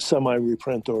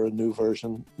semi-reprint or a new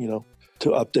version to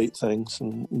update things.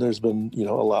 And there's been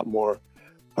a lot more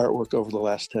artwork over the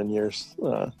last 10 years.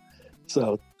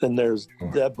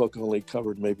 That book only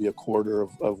covered maybe a quarter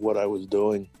of what I was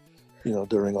doing,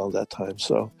 during all that time.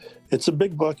 So it's a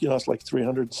big book, it's like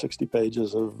 360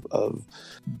 pages of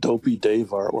dopey Dave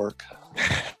artwork.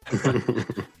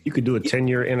 You could do a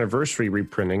 10-year anniversary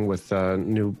reprinting with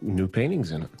new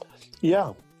paintings in it.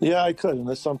 Yeah, I could. And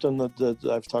that's something that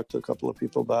I've talked to a couple of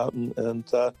people about. And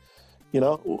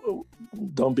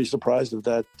don't be surprised if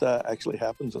that actually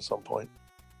happens at some point.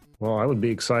 Well, I would be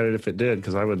excited if it did,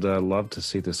 because I would love to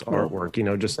see this artwork.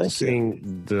 Just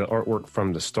seeing the artwork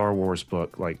from the Star Wars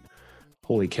book, like,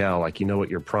 holy cow! Like, what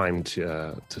you're primed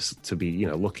to be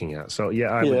looking at. So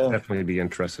I would definitely be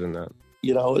interested in that.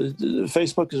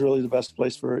 Facebook is really the best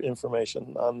place for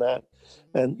information on that.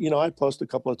 And I post a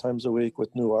couple of times a week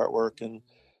with new artwork and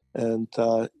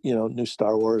new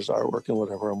Star Wars artwork and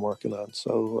whatever I'm working on.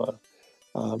 So.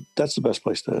 That's the best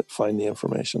place to find the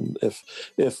information. If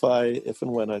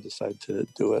and when I decide to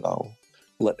do it, I'll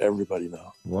let everybody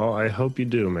know. Well, I hope you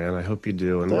do, man. I hope you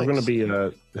do. And Thanks. We're going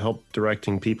to be help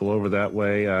directing people over that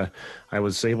way. I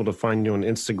was able to find you on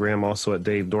Instagram also at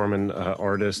Dave Dorman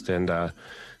Artist, and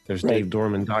there's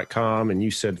DaveDorman.com, and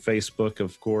you said Facebook,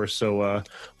 of course. So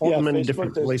all the many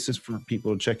different places for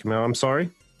people to check him out. I'm sorry?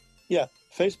 Yeah,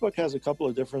 Facebook has a couple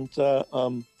of different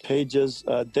pages.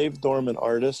 Dave Dorman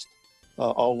Artist.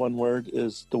 All one word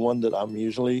is the one that I'm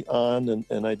usually on,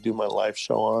 and I do my live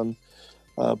show on.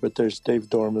 But there's Dave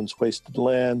Dorman's Wasted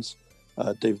Lands,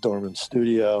 Dave Dorman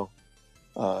Studio,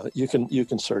 You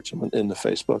can search him in the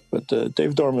Facebook, but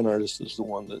Dave Dorman Artist is the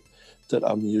one that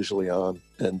I'm usually on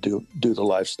and do the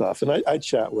live stuff. And I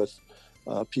chat with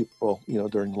people,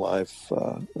 during the live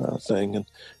thing and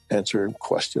answer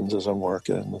questions as I'm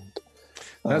working. And,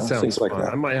 that sounds things like fun.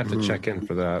 that. I might have to check in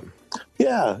for that.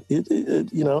 Yeah,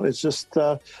 it's just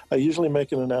I usually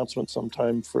make an announcement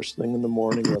sometime first thing in the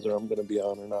morning whether I'm going to be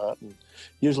on or not, and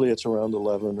usually it's around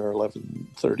 11 or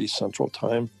 11:30 Central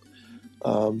Time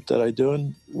that I do,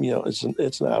 and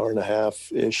it's an hour and a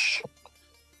half ish,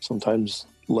 sometimes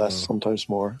less, sometimes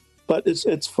more, but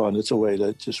it's fun. It's a way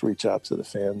to just reach out to the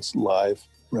fans live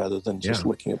rather than just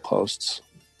looking at posts.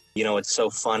 It's so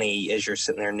funny as you're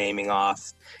sitting there naming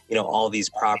off, all these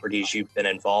properties you've been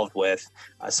involved with.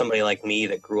 Somebody like me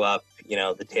that grew up,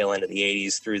 the tail end of the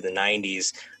 80s through the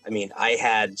 90s. I mean, I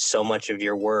had so much of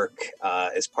your work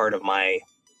as part of my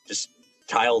just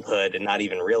childhood and not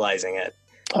even realizing it.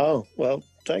 Oh, well,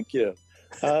 thank you.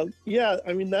 Yeah,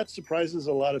 I mean, that surprises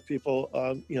a lot of people.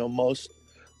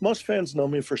 Most fans know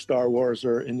me for Star Wars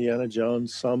or Indiana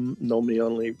Jones. Some know me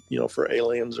only, for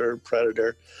Aliens or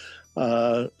Predator.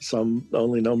 Some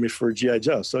only know me for G.I.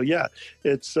 Joe. So yeah,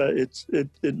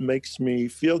 it makes me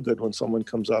feel good when someone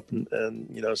comes up and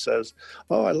says,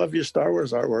 "Oh, I love your Star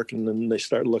Wars artwork," and then they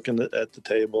start looking at the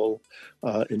table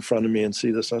in front of me and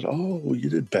see this. Oh, you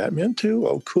did Batman too?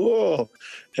 Oh, cool!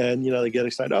 And they get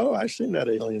excited. Oh, I've seen that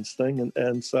Aliens thing,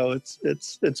 and so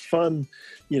it's fun,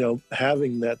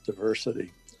 having that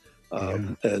diversity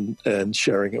and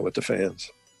sharing it with the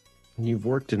fans. You've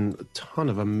worked in a ton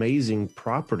of amazing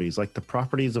properties, like the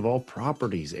properties of all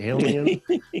properties: Alien,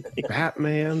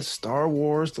 Batman, Star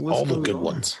Wars. All the good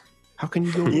ones. How can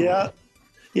you go wrong?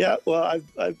 Yeah. Well,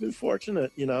 I've been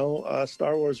fortunate.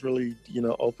 Star Wars really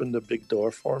opened a big door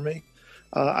for me.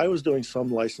 I was doing some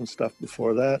licensed stuff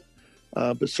before that,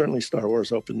 but certainly Star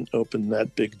Wars opened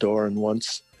that big door. And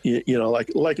once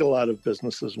like a lot of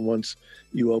businesses, once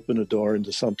you open a door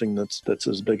into something that's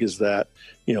as big as that,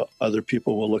 other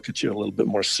people will look at you a little bit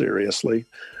more seriously.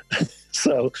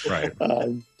 So, right.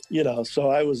 So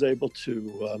I was able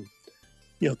to,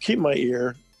 keep my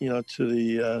ear,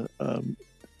 to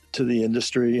the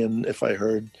industry. And if I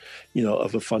heard,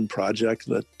 of a fun project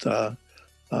that,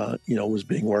 was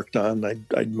being worked on,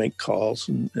 I'd make calls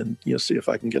and see if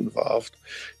I can get involved,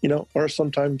 or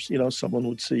sometimes, someone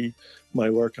would see my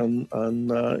work on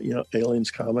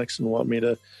Aliens comics and want me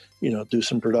to, do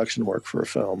some production work for a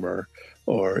film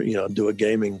or do a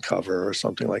gaming cover or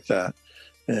something like that.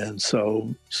 And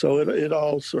so it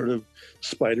all sort of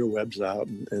spider webs out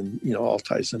and all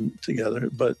ties in together.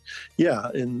 But yeah,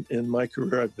 in my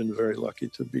career, I've been very lucky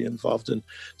to be involved in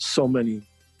so many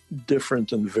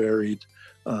different and varied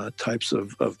types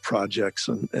of projects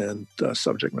and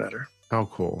subject matter. How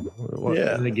cool. Well,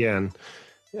 yeah. And again,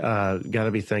 got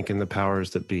to be thanking the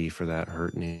powers that be for that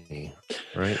hurt knee,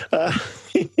 right?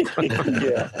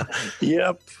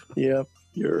 Yeah. Yep.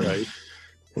 You're right.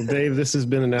 Well, Dave, this has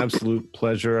been an absolute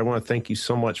pleasure. I want to thank you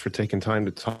so much for taking time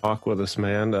to talk with us,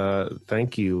 man.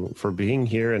 Thank you for being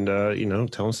here and,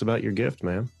 tell us about your gift,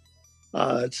 man.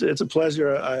 It's a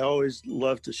pleasure. I always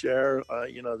love to share.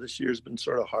 This year's been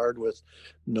sort of hard with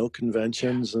no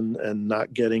conventions and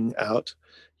not getting out,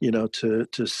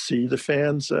 to see the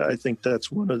fans. I think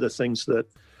that's one of the things that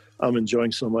I'm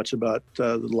enjoying so much about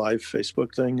the live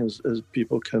Facebook thing is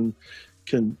people can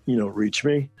reach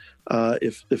me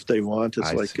if they want.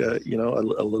 It's a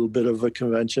little bit of a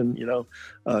convention,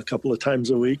 a couple of times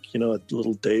a week, a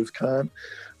little Dave Con.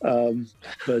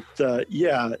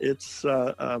 It's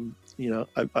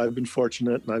I've been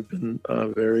fortunate, and I've been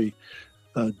very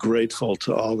grateful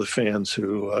to all the fans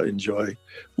who enjoy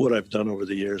what I've done over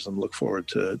the years and look forward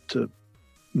to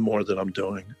more that I'm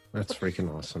doing. That's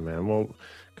freaking awesome, man. Well,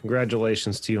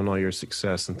 congratulations to you on all your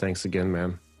success, and thanks again,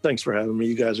 man. Thanks for having me.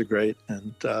 You guys are great,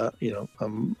 and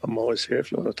I'm always here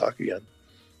if you want to talk again.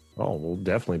 Oh, we'll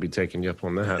definitely be taking you up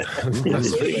on that.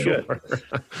 That's for sure.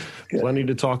 Plenty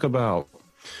to talk about.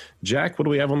 Jack, what do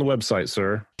we have on the website,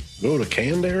 sir? Go to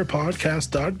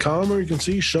cannedairpodcast.com, or you can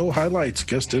see show highlights,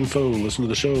 guest info, listen to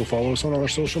the show, follow us on all our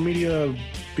social media,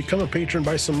 become a patron,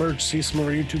 buy some merch, see some of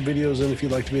our YouTube videos, and if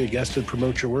you'd like to be a guest and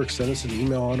promote your work, send us an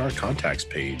email on our contacts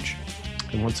page.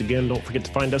 And once again, don't forget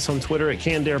to find us on Twitter at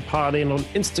CannedAirPod and on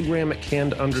Instagram at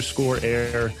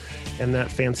canned_air. And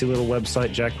that fancy little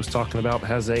website Jack was talking about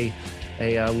has a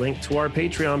a link to our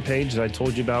Patreon page that I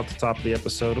told you about at the top of the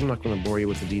episode. I'm not going to bore you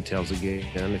with the details again.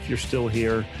 And if you're still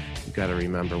here, you got to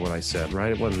remember what I said,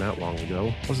 right? It wasn't that long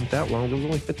ago. It wasn't that long ago. It was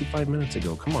only 55 minutes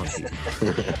ago. Come on,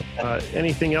 people.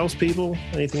 Anything else, people?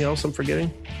 Anything else I'm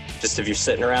forgetting? Just if you're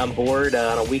sitting around bored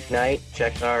on a weeknight,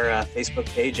 check our Facebook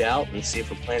page out and see if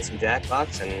we're playing some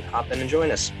Jackbox and hop in and join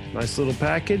us. Nice little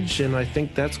package, and I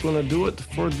think that's going to do it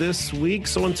for this week.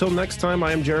 So until next time,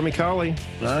 I am Jeremy Colley.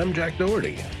 I'm Jack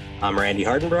Doherty. I'm Randy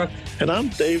Hardenbrook. And I'm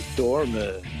Dave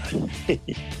Dorman.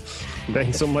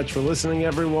 Thanks so much for listening,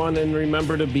 everyone, and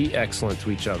remember to be excellent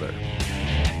to each other.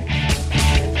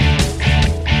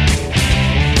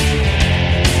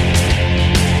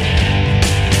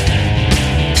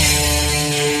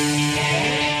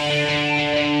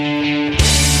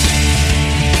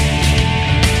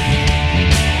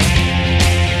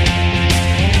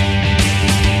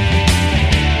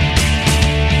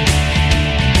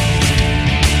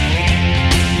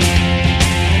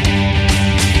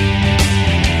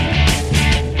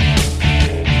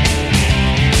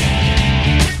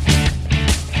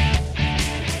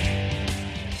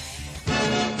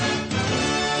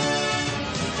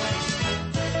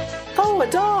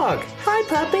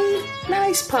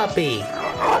 Puppy.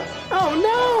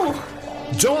 Oh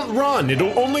no! Don't run,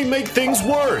 it'll only make things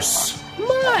worse.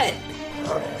 Mutt!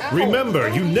 Remember,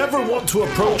 you never want to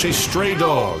approach a stray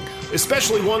dog,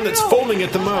 especially one that's foaming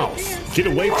at the mouth. Get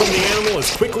away from the animal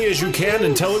as quickly as you can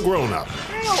and tell a grown-up.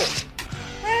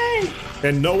 Hey!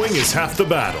 And knowing is half the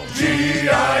battle.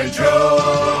 G.I. Joe!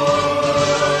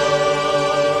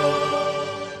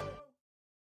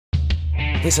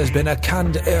 This has been a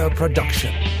Canned Air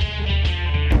production.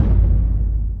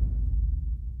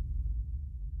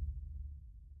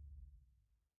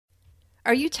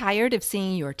 Are you tired of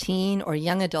seeing your teen or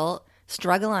young adult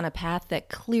struggle on a path that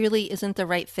clearly isn't the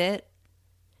right fit?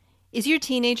 Is your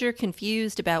teenager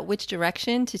confused about which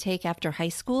direction to take after high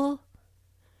school?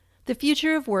 The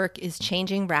future of work is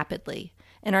changing rapidly,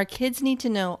 and our kids need to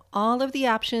know all of the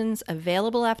options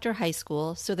available after high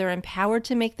school so they're empowered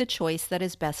to make the choice that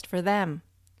is best for them.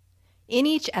 In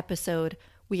each episode,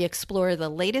 we explore the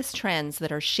latest trends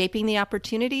that are shaping the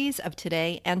opportunities of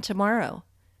today and tomorrow.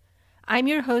 I'm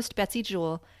your host, Betsy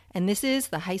Jewell, and this is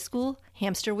the High School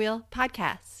Hamster Wheel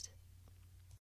Podcast.